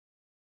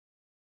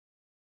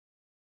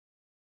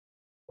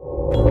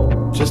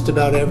Just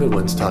about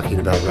everyone's talking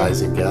about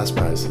rising gas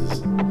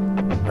prices,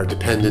 our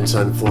dependence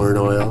on foreign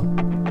oil,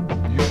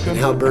 and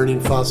how burning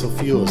fossil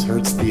fuels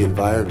hurts the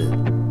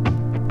environment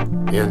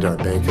and our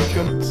bank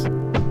accounts.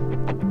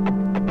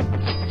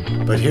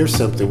 But here's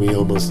something we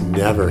almost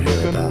never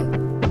hear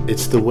about.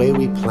 It's the way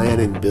we plan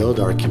and build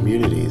our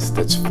communities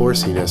that's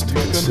forcing us to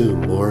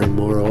consume more and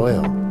more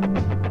oil.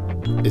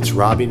 It's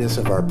robbing us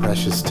of our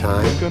precious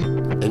time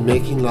and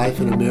making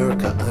life in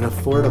America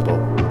unaffordable.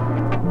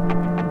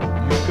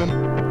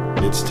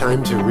 It's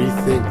time to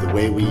rethink the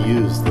way we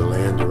use the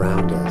land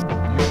around us.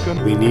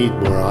 We need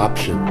more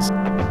options,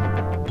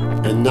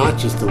 and not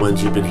just the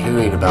ones you've been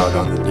hearing about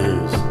on the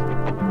news.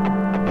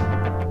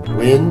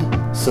 Wind,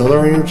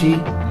 solar energy,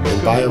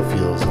 and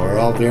biofuels are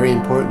all very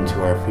important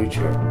to our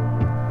future,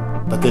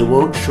 but they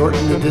won't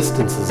shorten the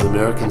distances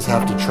Americans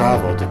have to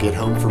travel to get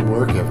home from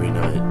work every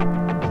night,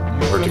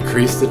 or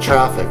decrease the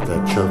traffic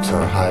that chokes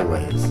our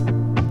highways.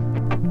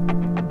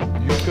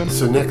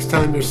 So next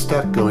time you're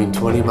stuck going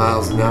 20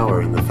 miles an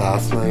hour in the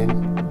fast lane,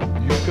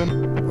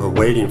 or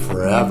waiting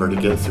forever to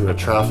get through a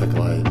traffic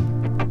light,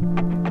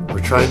 or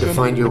trying to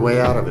find your way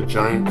out of a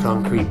giant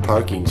concrete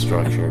parking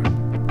structure,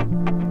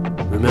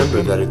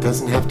 remember that it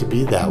doesn't have to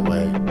be that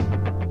way.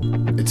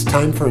 It's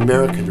time for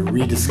America to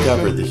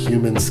rediscover the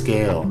human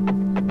scale.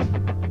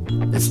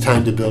 It's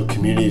time to build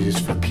communities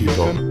for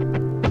people,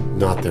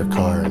 not their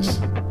cars.